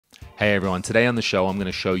Hey everyone, today on the show I'm going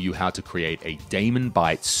to show you how to create a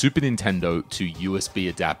DaemonBite Super Nintendo to USB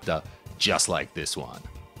adapter just like this one.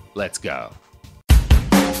 Let's go.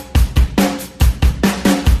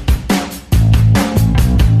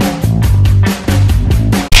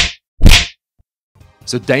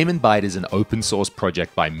 So DaemonBite is an open source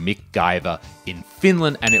project by Mick Gyver in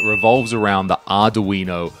Finland, and it revolves around the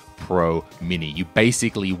Arduino Pro Mini. You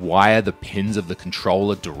basically wire the pins of the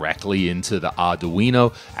controller directly into the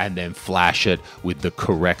Arduino and then flash it with the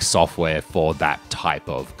correct software for that type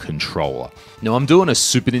of controller. Now I'm doing a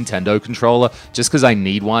Super Nintendo controller just because I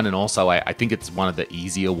need one, and also I think it's one of the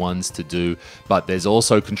easier ones to do, but there's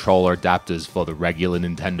also controller adapters for the regular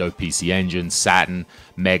Nintendo PC Engine, Saturn,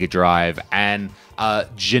 Mega Drive, and a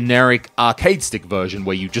generic arcade stick version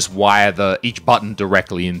where you just wire each button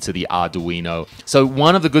directly into the Arduino. So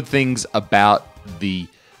one of the good things about the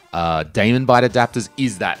DaemonBite adapters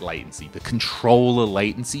is that latency, the controller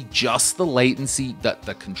latency, just the latency that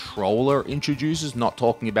the controller introduces, not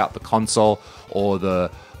talking about the console or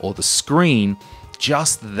the screen,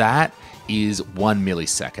 just that is 1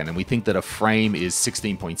 millisecond, and we think that a frame is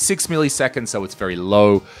 16.6 milliseconds, so it's very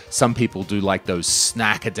low. Some people do like those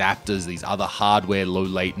snack adapters, these other hardware low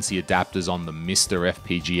latency adapters on the Mr.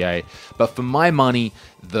 FPGA, but for my money,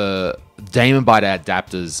 the DaemonBite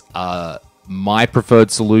adapters are my preferred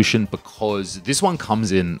solution because this one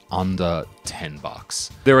comes in under 10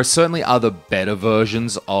 bucks. There are certainly other better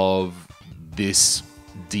versions of this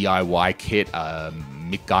DIY kit.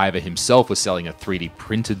 Mick Gyver himself was selling a 3D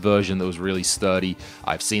printed version that was really sturdy.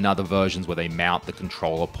 I've seen other versions where they mount the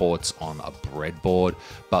controller ports on a breadboard.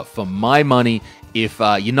 But for my money, if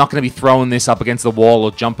you're not going to be throwing this up against the wall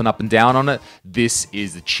or jumping up and down on it, this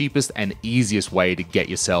is the cheapest and easiest way to get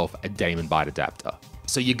yourself a DaemonBite adapter.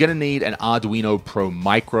 So you're going to need an Arduino Pro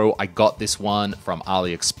Micro. I got this one from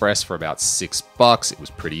AliExpress for about $6. It was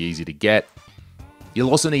pretty easy to get. You'll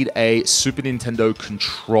also need a Super Nintendo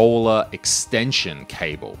controller extension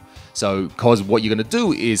cable. So, because what you're going to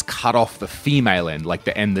do is cut off the female end, like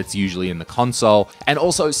the end that's usually in the console, and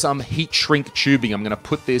also some heat shrink tubing. I'm going to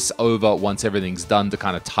put this over once everything's done to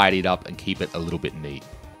kind of tidy it up and keep it a little bit neat.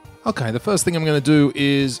 Okay, the first thing I'm going to do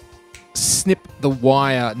is snip the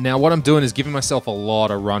wire. Now, what I'm doing is giving myself a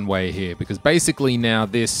lot of runway here, because basically now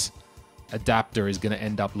this adapter is going to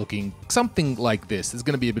end up looking something like this. There's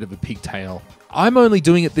going to be a bit of a pigtail. I'm only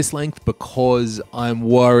doing it this length because I'm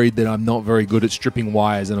worried that I'm not very good at stripping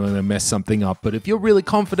wires and I'm going to mess something up. But if you're really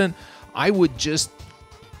confident, I would just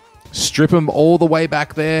strip them all the way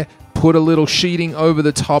back there, put a little sheeting over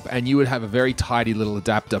the top, and you would have a very tidy little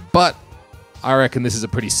adapter. But I reckon this is a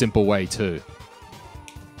pretty simple way too.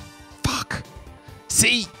 Fuck.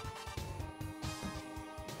 See?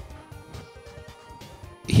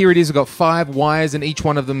 Here it is, we've got 5 wires and each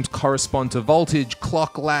one of them correspond to voltage,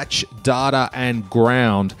 clock, latch, data, and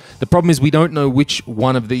ground. The problem is we don't know which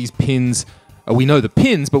one of these pins, we know the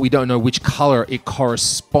pins, but we don't know which color it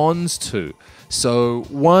corresponds to. So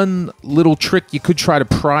one little trick, you could try to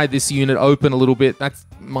pry this unit open a little bit. That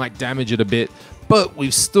might damage it a bit, but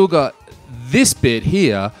we've still got this bit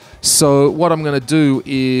here. So what I'm going to do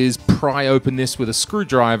is pry open this with a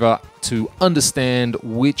screwdriver to understand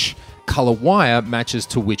which color wire matches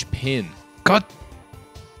to which pin. God.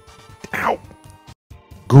 Ow.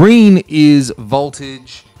 Green is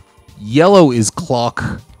voltage, yellow is clock,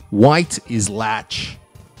 white is latch,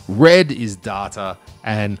 red is data,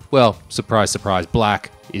 and, well, surprise, surprise,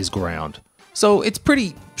 black is ground. So it's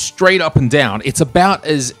pretty straight up and down. It's about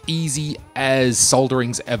as easy as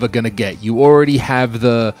soldering's ever gonna get. You already have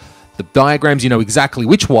the diagrams, you know exactly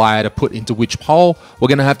which wire to put into which hole. We're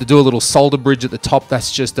going to have to do a little solder bridge at the top.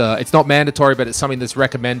 That's just, it's not mandatory, but it's something that's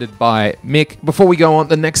recommended by Mick. Before we go on,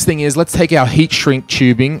 the next thing is let's take our heat shrink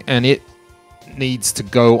tubing, and it needs to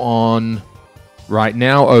go on right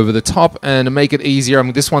now over the top. And to make it easier, I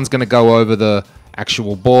mean, this one's going to go over the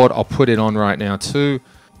actual board. I'll put it on right now too.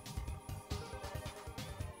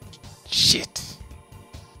 Shit.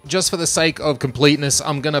 Just for the sake of completeness,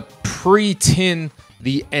 I'm going to pre-tin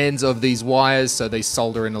the ends of these wires so they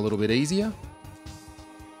solder in a little bit easier.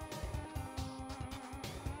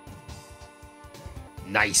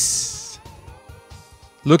 Nice.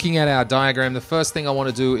 Looking at our diagram, the first thing I want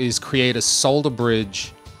to do is create a solder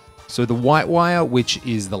bridge. So the white wire, which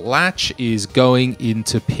is the latch, is going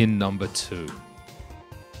into pin number 2.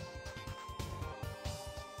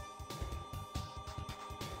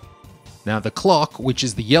 Now the clock, which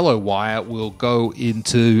is the yellow wire, will go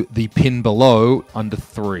into the pin below under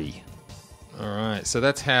 3. All right, so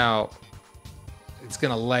that's how it's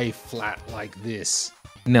going to lay flat like this.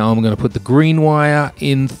 Now I'm going to put the green wire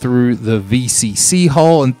in through the VCC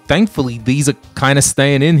hole, and thankfully these are kind of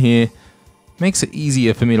staying in here. Makes it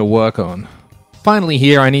easier for me to work on. Finally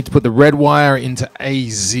here, I need to put the red wire into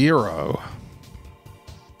A0.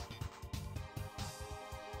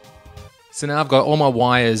 So now I've got all my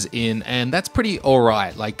wires in, and that's pretty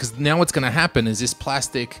alright. Like, because now what's going to happen is this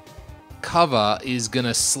plastic cover is going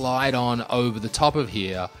to slide on over the top of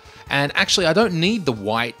here. And actually, I don't need the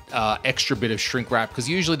white extra bit of shrink wrap, because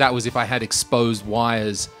usually that was if I had exposed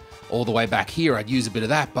wires all the way back here, I'd use a bit of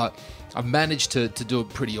that, but I've managed to do it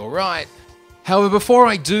pretty all right. However, before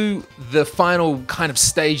I do the final kind of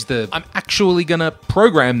stage, I'm actually going to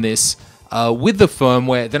program this with the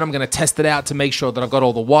firmware. Then I'm going to test it out to make sure that I've got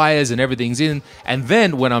all the wires and everything's in. And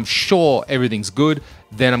then when I'm sure everything's good,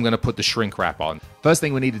 then I'm going to put the shrink wrap on. First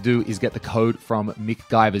thing we need to do is get the code from Mick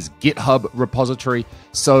Gyver's GitHub repository.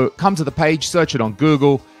 So come to the page, search it on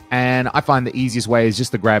Google, and I find the easiest way is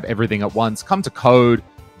just to grab everything at once. Come to code,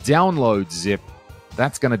 download zip.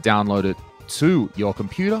 That's going to download it to your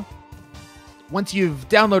computer. Once you've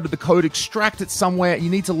downloaded the code, extract it somewhere. You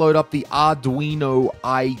need to load up the Arduino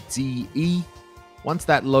IDE. Once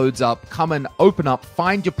that loads up, come and open up,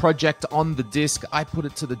 find your project on the disk. I put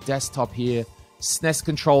it to the desktop here. SNES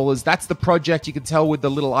controllers, that's the project. You can tell with the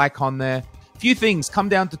little icon there. Few things, come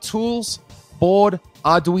down to tools, board,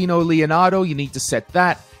 Arduino Leonardo. You need to set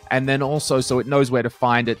that. And then also, so it knows where to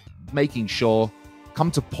find it, making sure,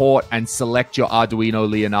 come to port and select your Arduino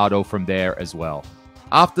Leonardo from there as well.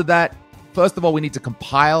 After that, first of all, we need to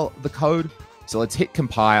compile the code. So let's hit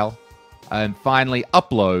compile. And finally,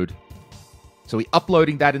 upload. So we're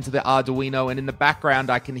uploading that into the Arduino, and in the background,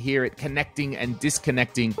 I can hear it connecting and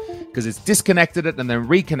disconnecting because it's disconnected it and then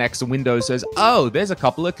reconnects, and Windows says, oh, there's a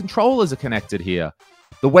couple of controllers are connected here.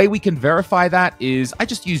 The way we can verify that is I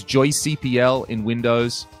just use joycpl in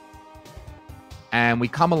Windows, and we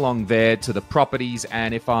come along there to the properties,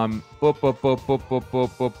 and if I'm if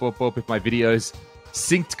my video's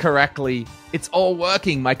synced correctly, it's all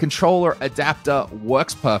working. My controller adapter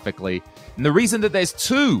works perfectly. And the reason that there's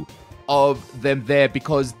two of them there,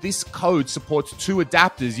 because this code supports two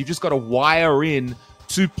adapters. You just got to wire in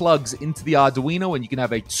two plugs into the Arduino, and you can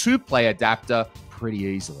have a two-play adapter pretty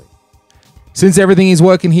easily. Since everything is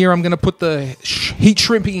working here, I'm going to put the heat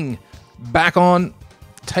shrimping back on,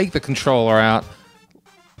 take the controller out.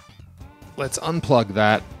 Let's unplug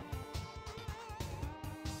that.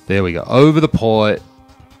 There we go. Over the port,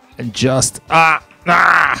 and just I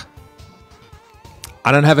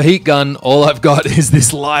don't have a heat gun. All I've got is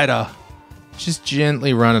this lighter. Just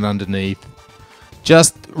gently run it underneath.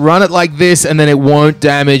 Just run it like this, and then it won't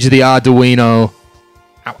damage the Arduino.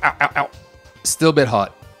 Ow, ow, ow, ow. Still a bit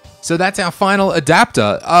hot. So that's our final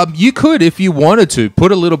adapter. You could, if you wanted to,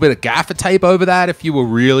 put a little bit of gaffer tape over that if you were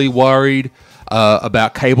really worried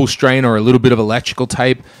about cable strain, or a little bit of electrical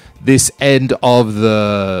tape. This end of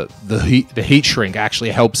the heat shrink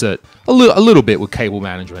actually helps it a little bit with cable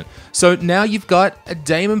management. So now you've got a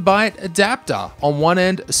DaemonBite adapter. On one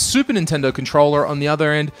end, a Super Nintendo controller. On the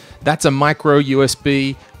other end, that's a micro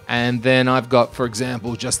USB. And then I've got, for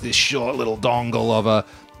example, just this short little dongle of a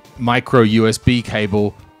micro USB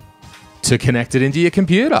cable to connect it into your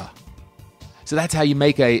computer. So that's how you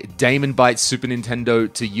make a DaemonBite Super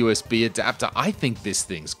Nintendo to USB adapter. I think this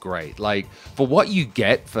thing's great. Like, for what you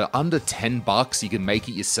get, for under 10 bucks, you can make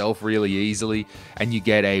it yourself really easily, and you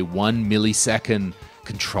get a 1 millisecond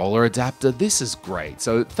controller adapter. This is great.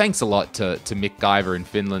 So thanks a lot to Mick Gyver in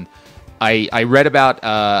Finland. I read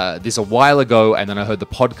about this a while ago, and then I heard the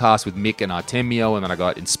podcast with Mick and Artemio, and then I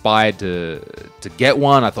got inspired to get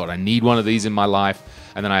one. I thought I need one of these in my life.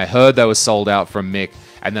 And then I heard they were sold out from Mick.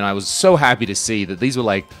 And then I was so happy to see that these were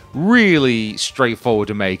like really straightforward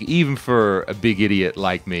to make, even for a big idiot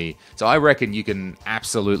like me. So I reckon you can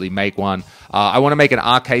absolutely make one. I want to make an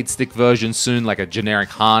arcade stick version soon, like a generic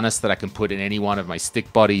harness that I can put in any one of my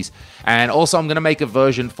stick bodies. And also I'm going to make a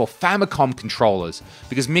version for Famicom controllers,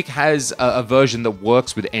 because Mick has a version that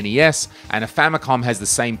works with NES, and a Famicom has the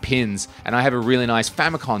same pins, and I have a really nice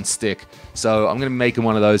Famicom stick. So I'm going to be making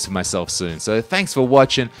one of those for myself soon. So thanks for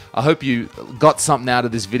watching. I hope you got something out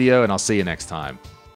of this video, and I'll see you next time.